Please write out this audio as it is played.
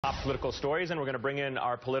Top political stories, and we're going to bring in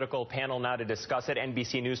our political panel now to discuss it.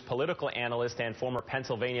 NBC News political analyst and former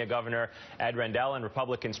Pennsylvania Governor Ed Rendell, and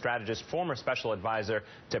Republican strategist, former special advisor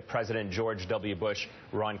to President George W. Bush,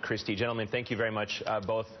 Ron Christie. Gentlemen, thank you very much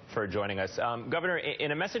both for joining us. Governor,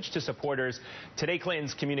 in a message to supporters, today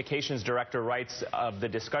Clinton's communications director writes of the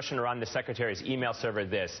discussion around the secretary's email server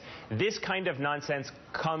this kind of nonsense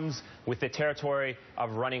comes with the territory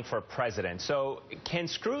of running for president. So can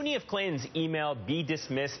scrutiny of Clinton's email be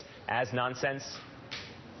dismissed as nonsense?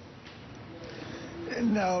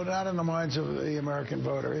 No, not in the minds of the American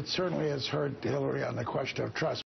voter. It certainly has hurt Hillary on the question of trust.